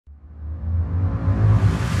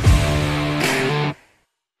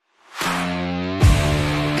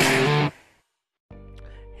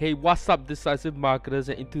Hey, what's up, decisive marketers?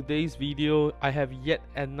 And in today's video, I have yet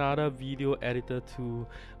another video editor to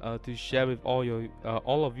share with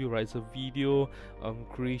all of you. Right, it's a video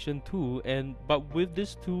creation tool, but with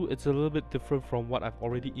this tool, it's a little bit different from what I've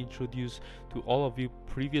already introduced to all of you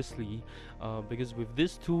previously. Because with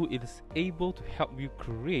this tool, it is able to help you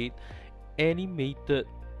create animated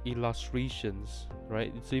illustrations.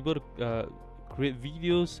 Right, it's able to create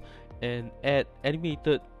videos and add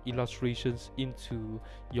animated illustrations into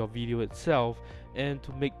your video itself, and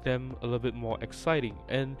to make them a little bit more exciting.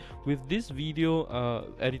 And with this video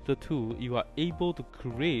editor tool, you are able to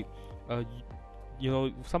create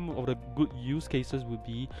some of the good use cases would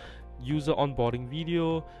be user onboarding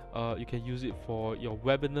video. You can use it for your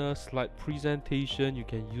webinar slide presentation. You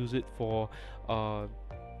can use it for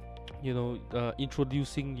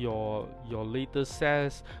introducing your latest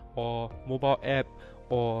SaaS or mobile app,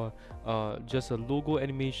 or just a logo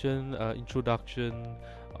animation introduction,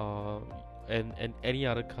 and any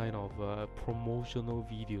other kind of promotional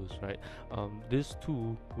videos, right? This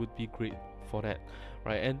tool would be great for that,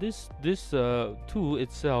 right? And this tool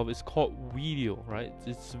itself is called Wideo, right?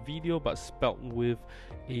 It's video but spelled with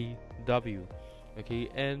a W. Okay,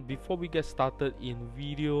 and before we get started in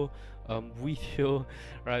video,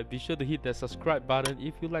 right, be sure to hit that subscribe button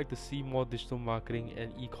if you'd like to see more digital marketing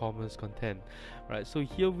and e-commerce content. Right, so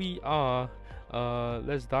here we are.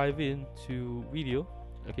 Let's dive into Wideo.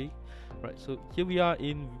 Okay, right, so here we are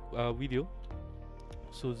in Wideo.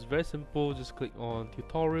 So it's very simple. Just click on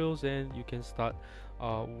tutorials and you can start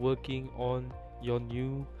working on your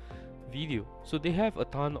new video. So they have a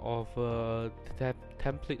ton of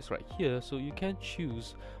templates right here, so you can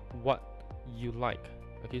choose what you like.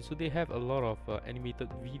 Okay, so they have a lot of animated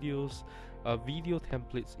videos, video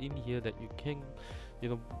templates in here that you can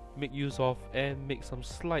make use of and make some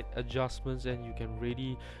slight adjustments, and you can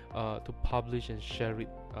ready to publish and share it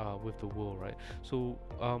with the world, right? So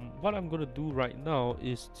what I'm gonna do right now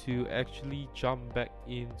is to actually jump back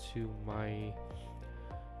into my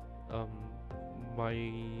my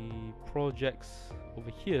projects over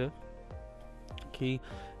here. Okay,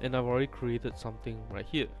 and I've already created something right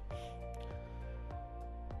here.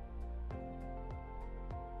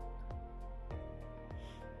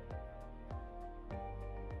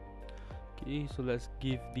 Okay, so let's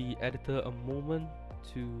give the editor a moment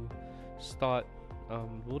to start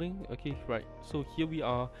loading. Okay, right, so here we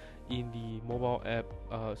are in the mobile app.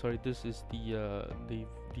 Sorry, this is the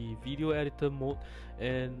video editor mode,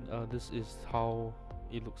 and this is how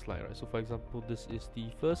it looks like, right? So for example, this is the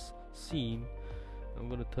first scene. I'm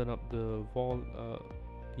gonna turn up the volume.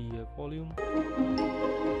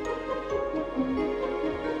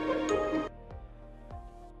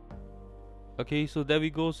 Okay, so there we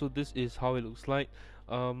go. So this is how it looks like.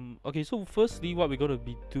 Okay, so firstly, what we're going to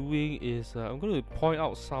be doing is I'm going to point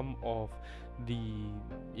out some of the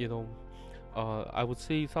I would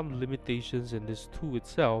say some limitations in this tool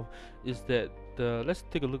itself. Is that let's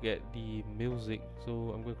take a look at the music.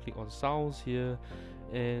 So I'm going to click on sounds here,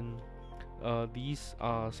 and these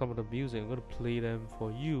are some of the music. I'm going to play them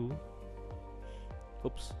for you.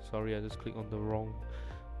 Oops, sorry, I just clicked on the wrong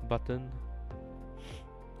button.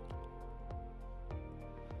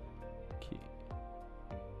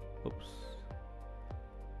 Oops.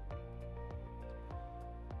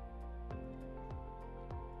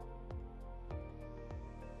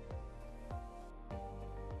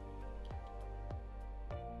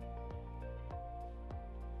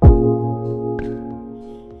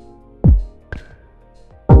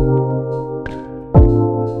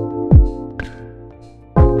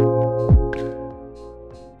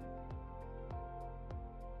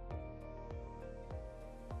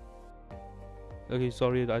 Okay,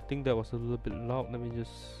 sorry, I think that was a little bit loud. Let me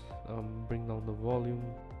just bring down the volume.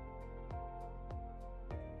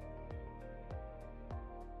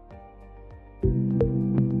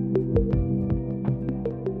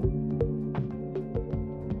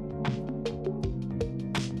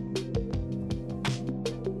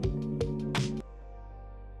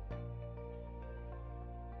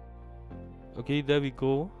 Okay, there we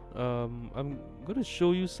go. I'm gonna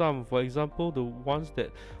show you some. For example, the ones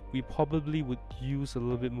that we probably would use a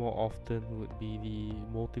little bit more often would be the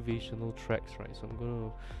motivational tracks, right? So I'm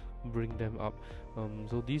gonna bring them up.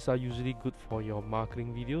 So these are usually good for your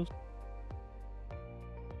marketing videos.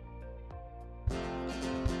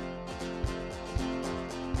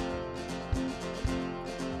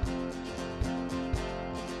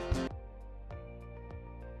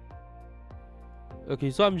 Okay,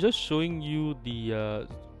 so I'm just showing you the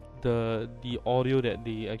audio that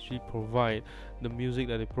they actually provide, the music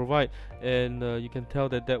that they provide, and you can tell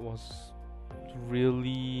that was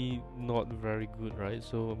really not very good, right?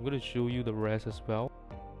 So I'm going to show you the rest as well.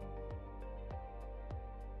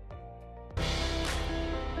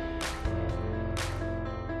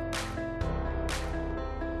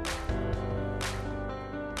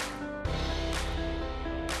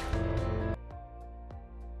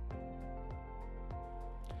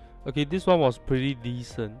 Okay, this one was pretty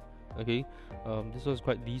decent. Okay, this was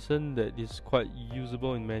quite decent. That is quite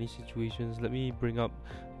usable in many situations. Let me bring up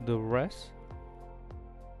the rest.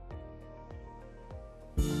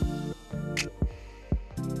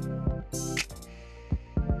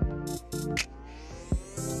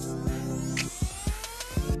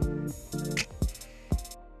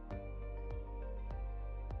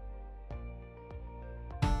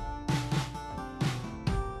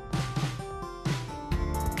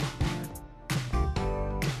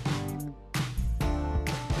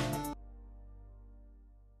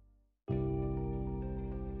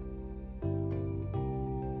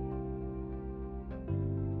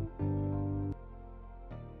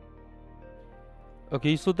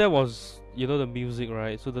 Okay, so that was, the music,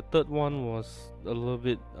 right? So the third one was a little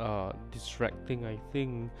bit distracting, I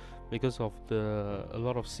think, because of a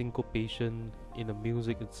lot of syncopation in the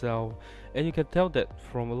music itself, and you can tell that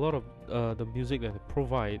from a lot of the music that they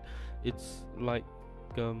provide. It's like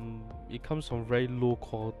it comes from very low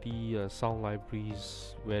quality sound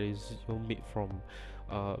libraries, where it's made from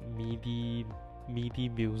MIDI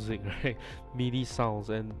music, right? MIDI sounds,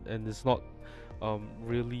 and it's not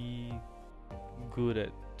really good at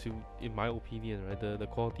to in my opinion, right? The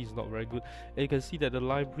quality is not very good, and you can see that the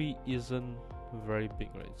library isn't very big,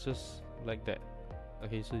 right? It's just like that.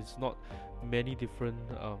 Okay, so it's not many different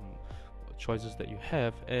choices that you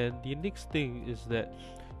have. And the next thing is that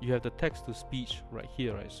you have the text to speech right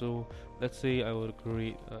here, right? So let's say I would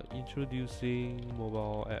create introducing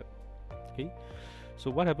mobile app. Okay, so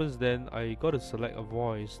what happens then, I got to select a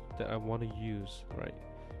voice that I want to use, right?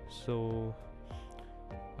 So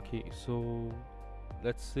okay, so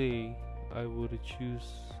let's say I would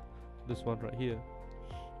choose this one right here.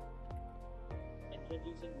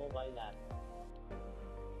 Introducing mobile app.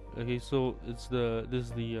 Okay, so this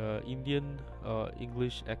is the Indian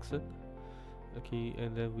English accent. Okay,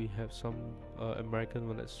 and then we have some American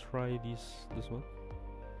one. Let's try this one.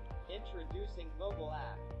 Introducing mobile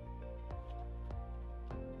app.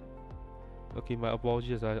 Okay, my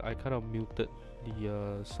apologies. I kind of muted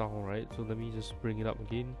the sound, right? So let me just bring it up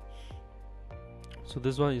again. So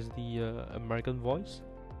this one is the American voice.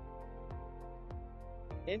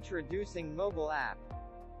 Introducing mobile app.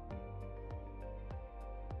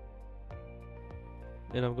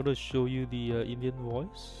 And I'm gonna show you the Indian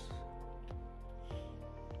voice.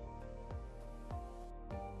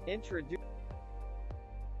 Introducing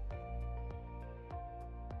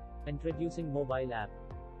mobile app.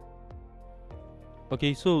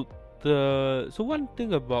 Okay, so one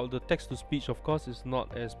thing about the text to speech, of course, is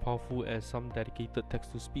not as powerful as some dedicated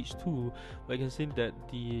text to speech tool. But I can see that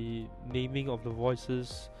the naming of the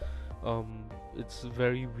voices, it's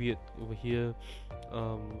very weird over here,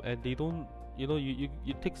 and they don't,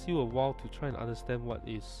 it takes you a while to try and understand what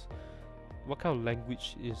kind of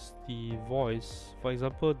language is the voice. For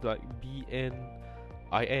example, like BNIN,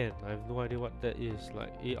 I have no idea what that is.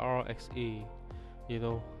 Like ARXA,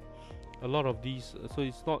 a lot of these, so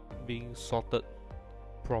it's not being sorted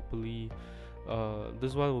properly.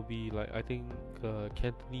 This one will be like, I think,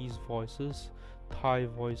 Cantonese voices, Thai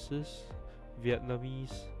voices,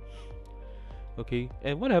 Vietnamese. Okay,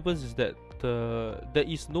 and what happens is that there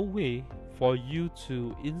is no way for you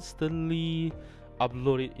to instantly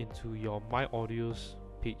upload it into your My Audios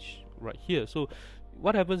page right here. So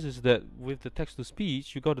what happens is that with the text to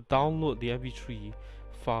speech, you got to download the MP3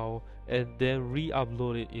 file and then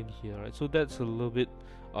re-upload it in here, right? So that's a little bit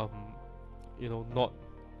not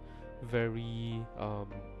very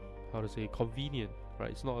how to say, convenient,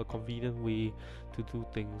 right? It's not a convenient way to do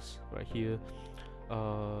things right here.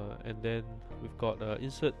 And then we've got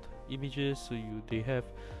insert images, so they have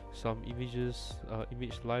some images,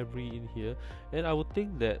 image library in here, and I would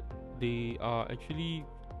think that they are actually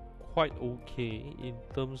quite okay in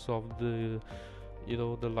terms of the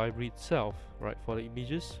the library itself, right, for the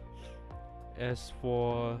images. As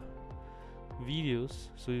for videos,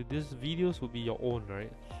 so these videos would be your own,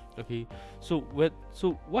 right? Okay, so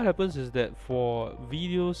what happens is that for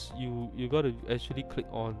videos, you got to actually click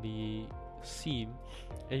on the scene,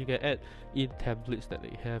 and you can add in templates that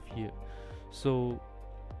they have here. So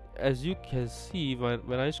as you can see,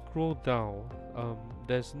 when I scroll down,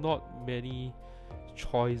 there's not many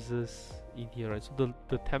choices in here, right? So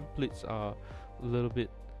the templates are a little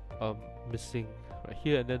bit missing right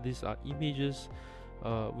here, and then these are images,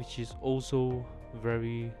 which is also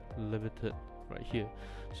very limited right here.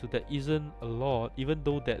 So there isn't a lot, even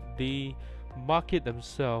though that they market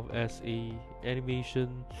themselves as a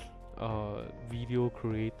animation video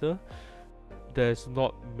creator. There's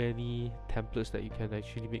not many templates that you can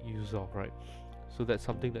actually make use of, right? So that's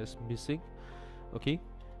something that's missing. Okay,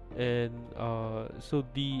 and so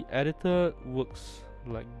the editor works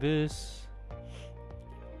like this.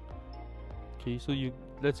 Okay, so you,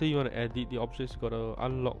 let's say you want to edit the objects, you gotta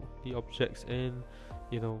unlock the objects and,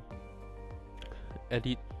 you know,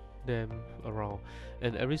 edit them around.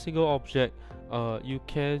 And every single object, you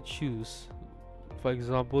can choose. For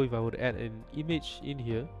example, if I would add an image in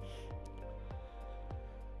here,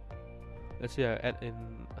 let's say I add in,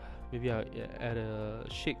 maybe I add a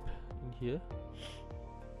shape in here.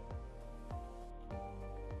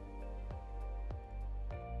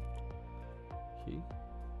 Okay,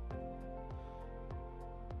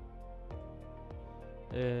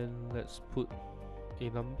 and let's put a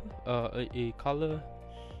number, a color.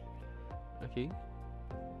 Okay,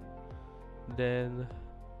 then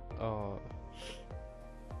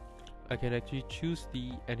I can actually choose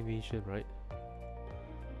the animation, right?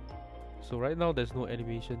 So right now there's no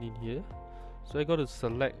animation in here, so I got to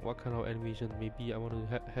select what kind of animation. Maybe I want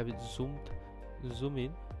to have it zoom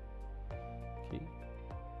in. Okay,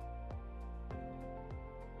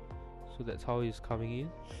 so that's how it's coming in.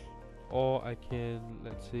 Or I can,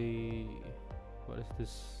 let's say, what is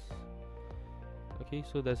this? Okay,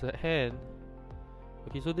 so there's a hand.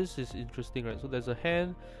 Okay, so this is interesting, right? So there's a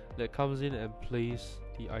hand that comes in and places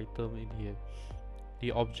the item in here,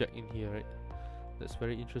 the object in here, right? That's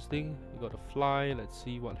very interesting. We got a fly. Let's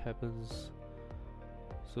see what happens.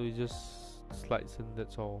 So it just slides in,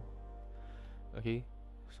 that's all. Okay,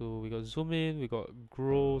 so we got zoom in, we got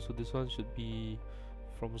grow. So this one should be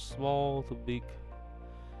from small to big,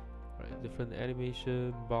 right? Different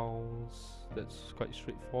animation, bounce. That's quite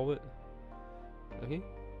straightforward. Okay,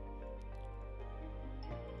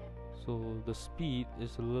 so the speed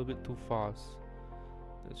is a little bit too fast.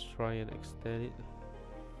 Let's try and extend it.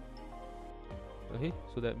 Okay,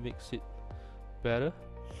 so that makes it better.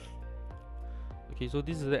 Okay, so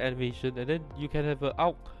this is the animation, and then you can have an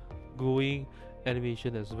outgoing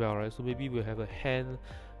animation as well, right? So maybe we'll have a hand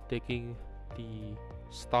taking the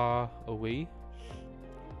star away.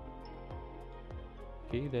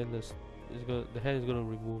 Okay, then the hand is gonna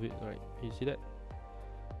remove it, right? Can you see that?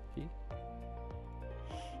 Okay,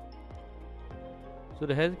 so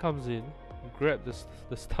the hand comes in, grab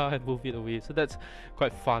the star and move it away. So that's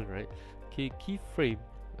quite fun, right? Okay, keyframe.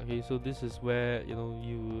 Okay, so this is where, you know,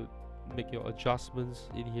 you make your adjustments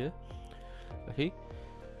in here. Okay,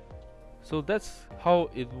 so that's how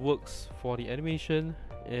it works for the animation.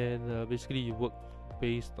 And basically you work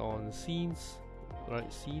based on scenes,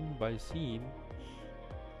 right? Scene by scene.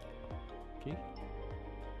 Okay,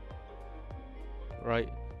 right,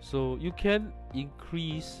 so you can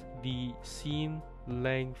increase the scene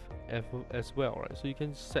length as well, right? So you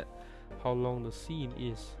can set how long the scene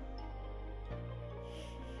is.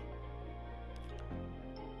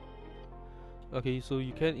 Okay, so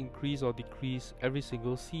you can increase or decrease every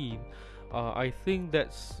single scene. I think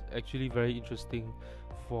that's actually very interesting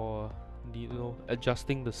for the, you know,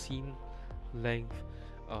 adjusting the scene length,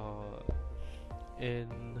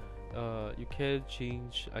 and you can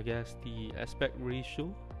change, I guess, the aspect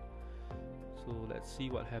ratio. So let's see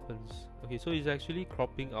what happens. Okay, so it's actually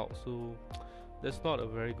cropping out, so that's not a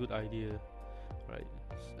very good idea, right?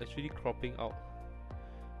 It's actually cropping out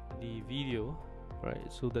the video, right?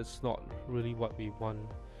 So that's not really what we want.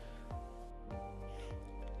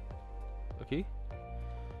 Okay,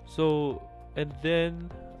 so and then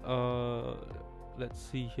let's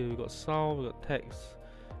see here, we got sound, we got text,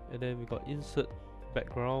 and then we got insert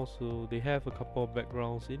background. So they have a couple of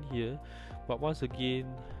backgrounds in here, but once again,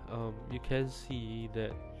 you can see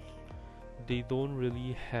that they don't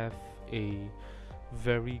really have a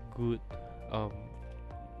very good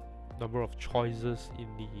number of choices in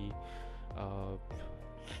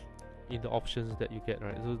the options that you get,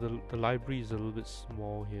 right? So the library is a little bit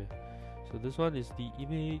small here. So this one is the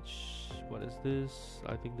image. What is this?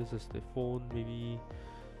 I think this is the phone, maybe.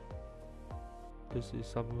 This is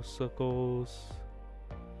some circles.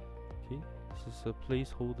 Okay, this is a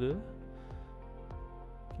placeholder.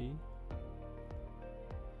 Okay,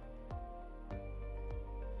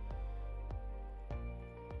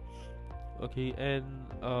 okay,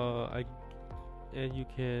 and you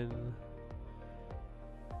can.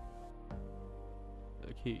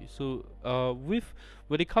 Okay, so with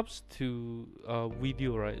when it comes to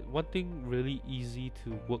Wideo, right, one thing really easy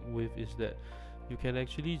to work with is that you can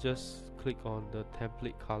actually just click on the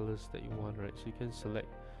template colors that you want, right? So you can select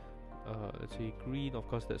let's say green. Of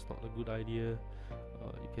course that's not a good idea.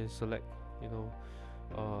 You can select, you know,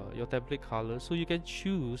 your template colors, so you can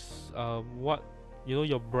choose what, you know,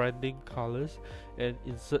 your branding colors, and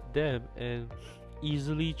insert them, and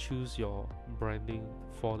easily choose your branding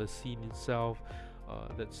for the scene itself.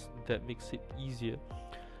 That makes it easier.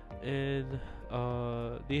 And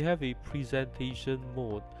they have a presentation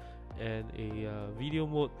mode and a video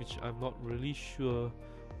mode, which I'm not really sure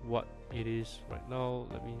what it is right now.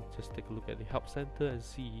 Let me just take a look at the help center and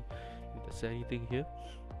see if there's anything here.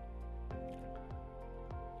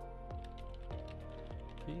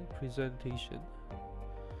 Okay, presentation.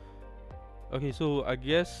 Okay, so I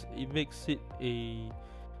guess it makes it a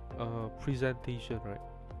presentation, right?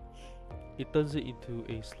 It turns it into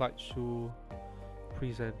a slideshow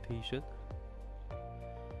presentation.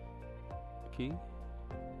 Okay,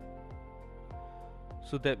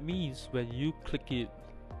 so that means when you click it,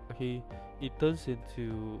 okay, it turns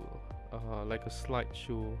into like a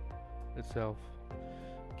slideshow itself.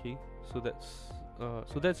 Okay, so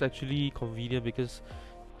that's actually convenient, because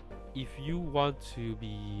if you want to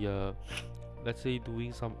be let's say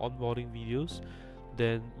doing some onboarding videos,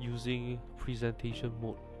 then using presentation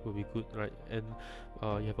mode will be good, right? And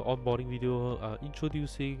you have an onboarding video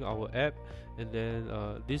introducing our app, and then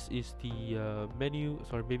this is the menu,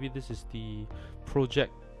 sorry, maybe this is the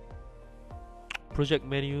project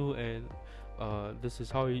menu, and this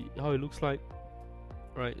is how it looks like,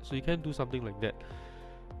 right? So you can do something like that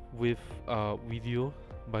with Wideo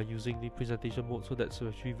by using the presentation mode, so that's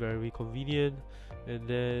actually very convenient. And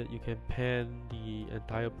then you can pan the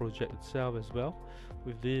entire project itself as well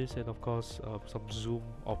with this, and of course some zoom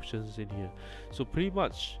options in here. So pretty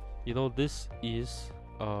much, you know, this is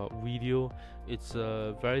Wideo. It's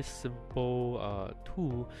a very simple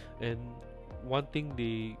tool, and one thing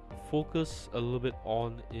they focus a little bit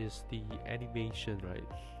on is the animation,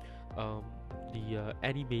 right? The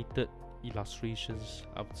animated illustrations,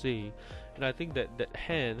 I would say. And I think that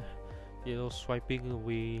hand, you know, swiping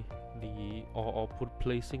away the or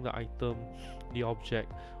placing the item, the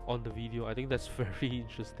object on the video, I think that's very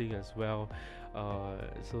interesting as well.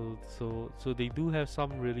 So they do have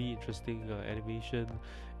some really interesting animation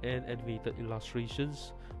and animated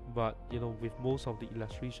illustrations, but you know, with most of the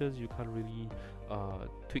illustrations you can't really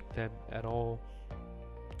tweak them at all.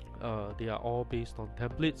 They are all based on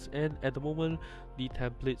templates, and at the moment the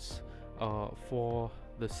templates for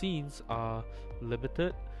the scenes are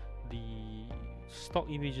limited, the stock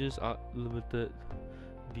images are limited,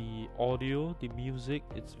 the audio, the music,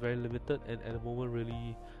 it's very limited, and at the moment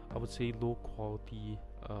really I would say low quality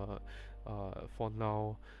for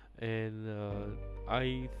now. And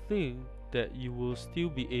I think that you will still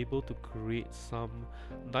be able to create some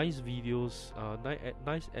nice videos,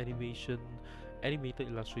 nice animated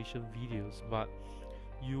illustration videos, but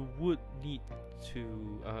you would need to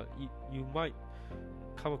you might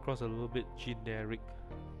come across a little bit generic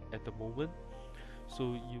at the moment,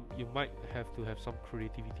 so you might have to have some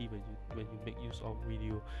creativity when you make use of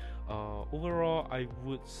Wideo. Overall, I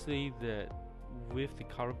would say that with the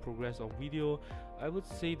current progress of Wideo, I would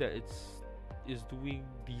say that is doing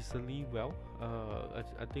decently well.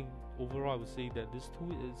 I think overall I would say that this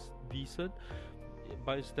tool is decent,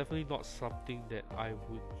 but it's definitely not something that I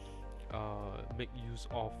would make use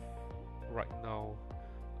of right now.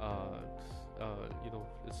 You know,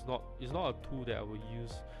 it's not a tool that I will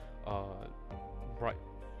use right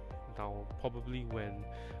now. Probably when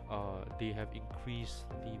they have increased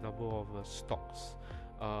the number of stock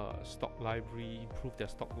library, improve their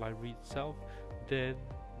stock library itself, then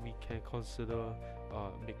we can consider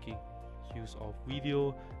making use of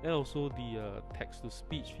Wideo. And also the text to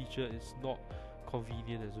speech feature is not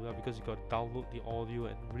convenient as well, because you got to download the audio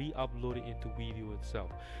and re-upload it into Wideo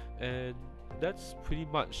itself. And that's pretty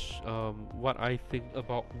much what I think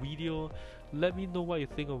about Wideo. Let me know what you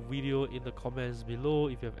think of Wideo in the comments below.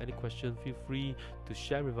 If you have any question, feel free to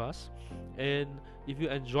share with us. And if you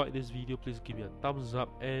enjoyed this video, please give me a thumbs up.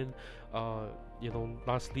 And you know,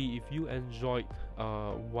 lastly, if you enjoyed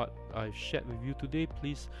what I've shared with you today,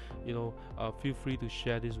 please, you know, feel free to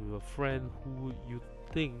share this with a friend who you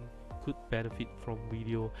think could benefit from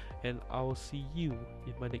Wideo. And I'll see you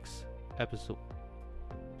in my next episode.